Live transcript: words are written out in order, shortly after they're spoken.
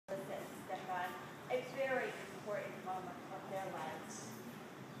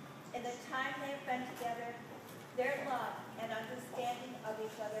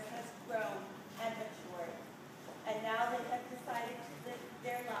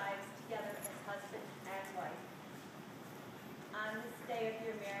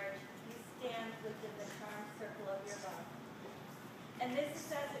your marriage, you stand within the charmed circle of your love. And this is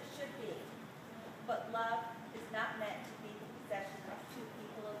as it should be. But love is not meant to be the possession of two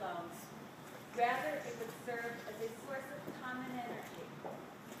people alone. Rather, it would serve as a source of common energy,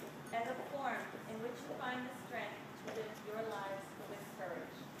 as a form in which you find the strength to live your lives with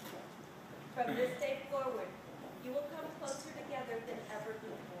courage. From this day forward, you will come closer together than ever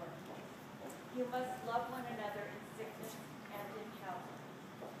before. You must love one another in sickness and in health,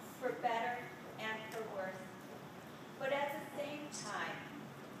 for better and for worse. But at the same time,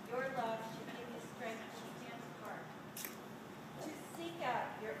 your love should give you strength to stand apart, to seek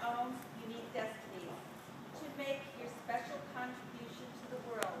out your own unique destinies, to make your special contribution to the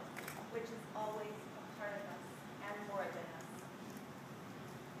world, which is always a part of us and more than us.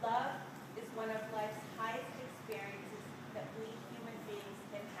 Love is one of life's highest experiences that we human beings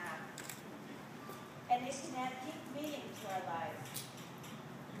can have, and it can add deep meaning to our lives.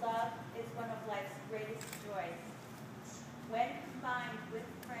 Love is one of life's greatest joys. When combined with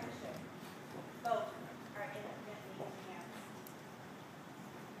friendship, both are infinitely enhanced.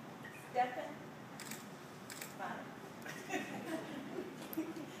 Stephan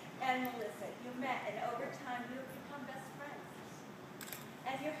and Melissa, you met, and over time you have become best friends.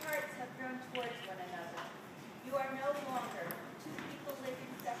 And your hearts have grown towards one another. You are no longer two people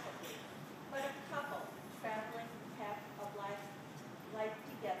living separately, but a couple traveling the path of life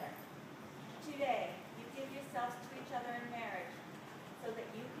together. Today, you give yourselves to each other in marriage so that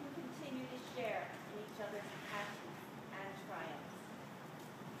you can continue to share in each other's passions and triumphs.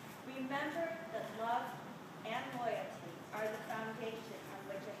 Remember that love and loyalty are the foundation on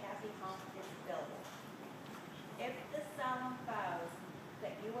which a happy home is built. If the solemn vows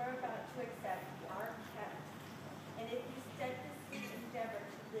that you are about to accept are kept, and if you steadfastly endeavor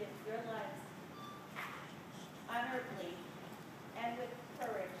to live your lives honorably and with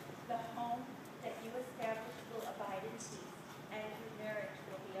courage, the home that you establish will abide in peace, and your marriage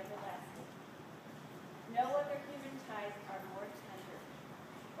will be everlasting. No other human ties are more tender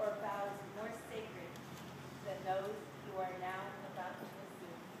or vows more sacred than those you are now about to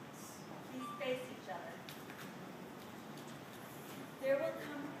assume. Please face each other. There will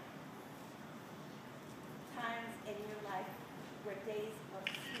come times in your life where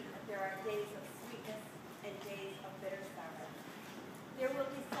there are days of sweetness and days of bitter sorrow. There will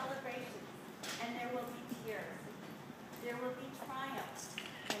be celebrations and there will be tears. There will be triumphs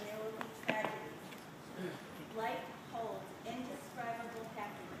and there will be tragedies. Life holds indescribable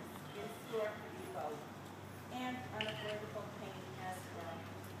happiness in store for you both, and unavoidable pain as well.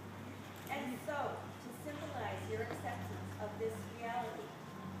 And so, to symbolize your acceptance of this reality,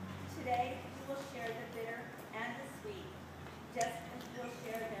 today you will share the bitter and the sweet, just as you will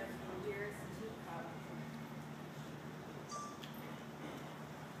share them in years to come.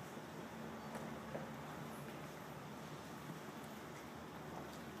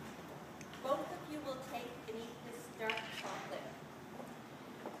 Both of you will take and eat this dark chocolate.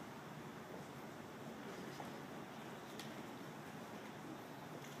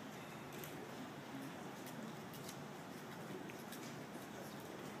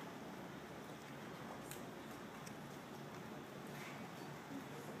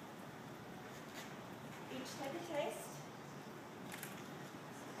 Each take a taste.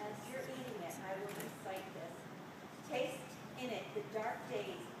 As you're eating it, I will recite this. Taste in it the dark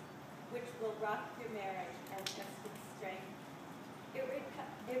days which will rock your marriage and test its strength. It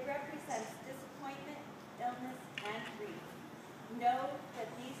represents disappointment, illness, and grief. Know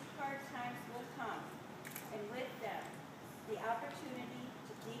that these hard times will come, and with them, the opportunity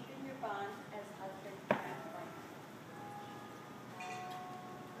to deepen your bond as husband and wife.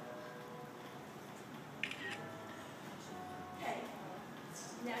 Okay,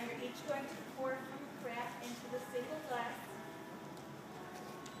 now you're each going to pour from a carafe into the single glass.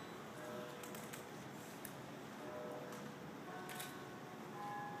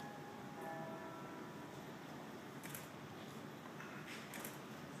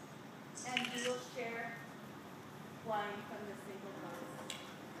 And you will share wine from the single glass.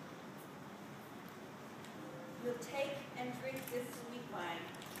 You'll take and drink this sweet wine.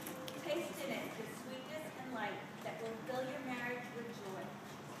 Taste in it the sweetness and light that will fill your marriage with joy.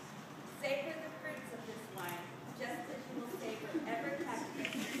 Savor the fruits of this wine, just as you will savor every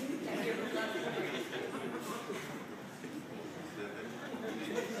happiness that your beloved brings.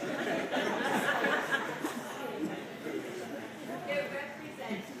 It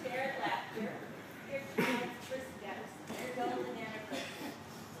represents shared laughter, your child's footsteps, your golden anniversary.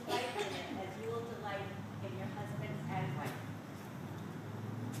 Delight in it as you will delight in your husband and wife.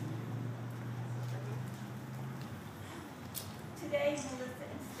 Today, Melissa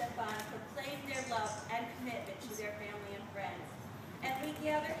and Stephan proclaim their love and commitment to their family and friends. And we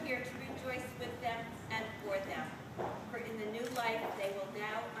gather here to rejoice with them and for them. For in the new life they will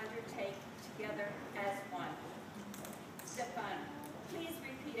now undertake together as one. Stephan, please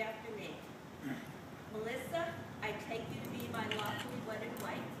repeat after me. Melissa, I take you to be my lawfully wedded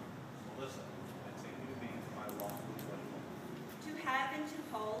wife. Melissa, I take you to be my lawfully wedded wife. To have and to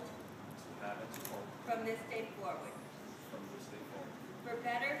hold. To have and to hold. From this day forward. From this day forward. For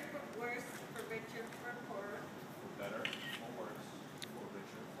better, for worse, for richer, for poorer. For better, for worse, for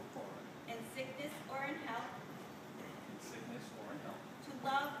richer, for poorer. In sickness or in health. In sickness or in health. To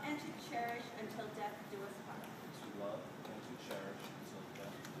love and to cherish until death do us part. To love and to cherish until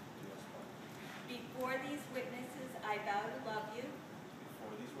death do us part. Before these witnesses, I vow to love you.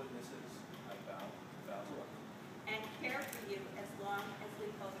 Before these witnesses, I vow to love you. And care for you as long as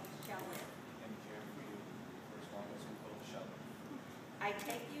we both shall live. And care for you for as long as we both shall live. I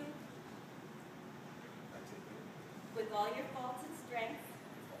take you. With all your faults and strengths.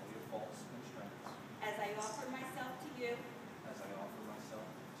 With all your faults and strengths. As I offer myself to you. As I offer myself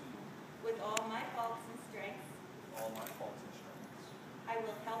to you. With all my faults and strengths. With all my faults and strengths. I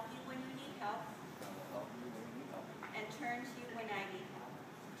will help you when you need help. I will help you when you need help. And turn to you when I need help.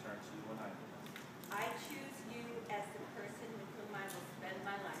 And turn to you when I need help. I choose you as the person with whom I will spend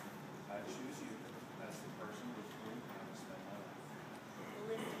my life. I choose you as the person with whom I will spend my life.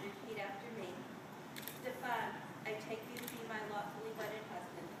 Melissa, repeat after me. Stephan, I take you to be my lawfully wedded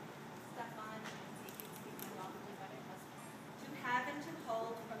husband. Stephan, I take you to be my lawfully wedded husband. To have and to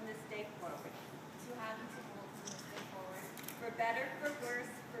hold from this day forward. To have and to hold from this day forward. For better, for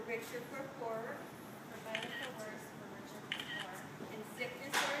worse, for richer, for poorer. For better, for worse, for richer, for poorer. In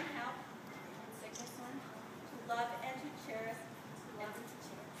sickness or in health. In sickness or in health. To love and to cherish. To love and to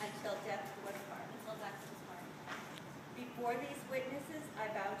cherish. Until death do us part. Until death do us part. Before these witnesses, I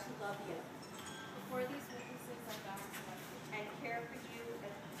vow to love you. Before these witnesses, I vow to love you. And care for you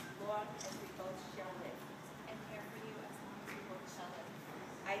as long as we both shall live. And care for you as long as we both shall live.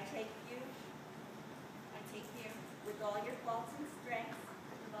 I take you. With all your faults and strengths.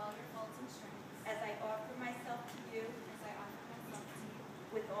 With all your faults and strengths. As I offer myself to you. As I offer myself to you.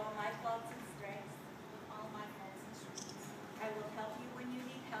 With all my faults and strengths. With all my faults and strengths. I will help you when you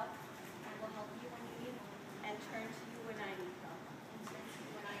need help. I will help you when you need help. And turn to you when I need help. And turn to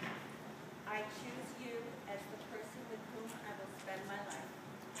you when I need help. I choose you as the person with whom I will spend my life.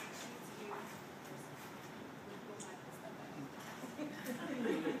 I choose you as the person with whom I will spend my life.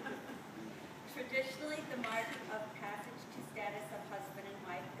 Traditionally, the marking of passage to status of husband and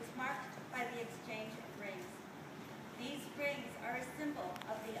wife is marked by the exchange of rings. These rings are a symbol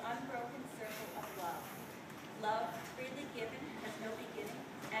of the unbroken circle of love. Love freely given has no beginning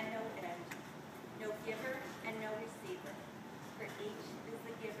and no end, no giver and no receiver. For each is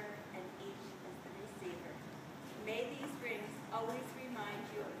the giver and each is the receiver. May these rings always remind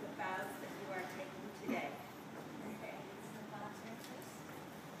you of the vows that you are taking today. Okay. Stephan's ring, please.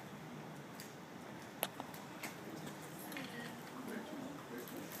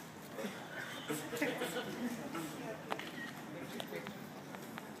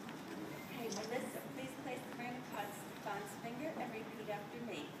 Okay, Melissa, please place the ring upon Stephan's finger and repeat after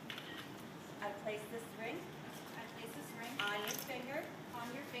me. I place this ring I place this ring on your finger on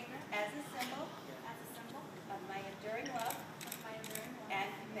your finger as a symbol as a symbol of my enduring love of my enduring love and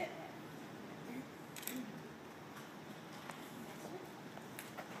commitment.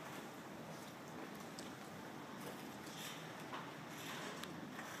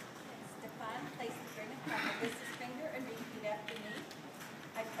 Stephan, place the ring upon Melissa's finger and repeat after me.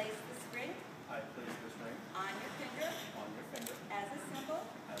 I place this ring I place this ring on your finger on your finger as a symbol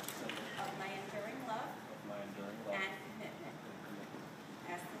as a symbol of my enduring love of my enduring love and commitment.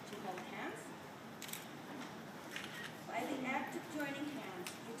 Ask that you hold hands. By the act of joining hands,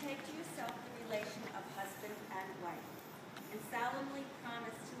 you take to yourself the relation of husband and wife, and solemnly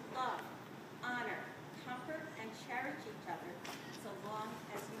promise to love, honor, comfort, and cherish each other so long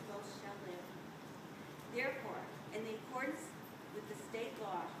as you both shall live. Therefore, in accordance with the state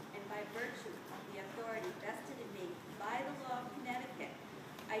law and by virtue of the authority vested in me by the law of Connecticut,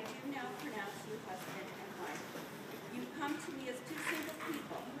 I do now pronounce you husband and wife. You come to me as two single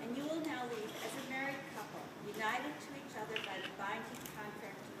people, and you will now leave as a married couple, united to each other by the binding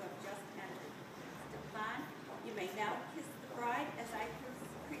contract you have just entered. Stephan, you may now kiss the bride as I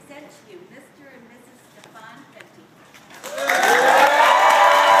present to you Mr. and Mrs Stephan Fenty.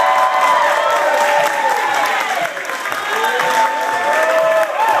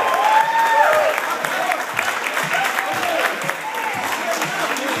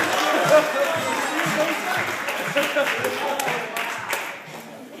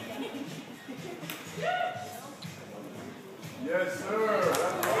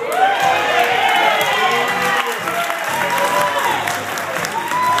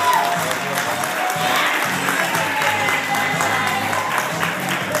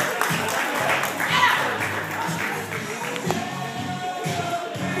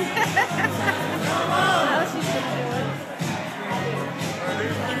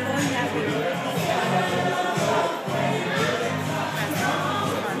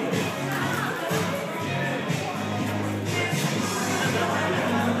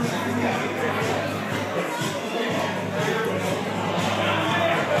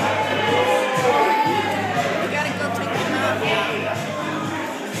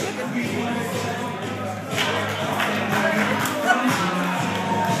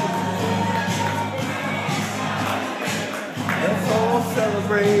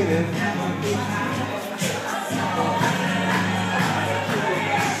 celebrating.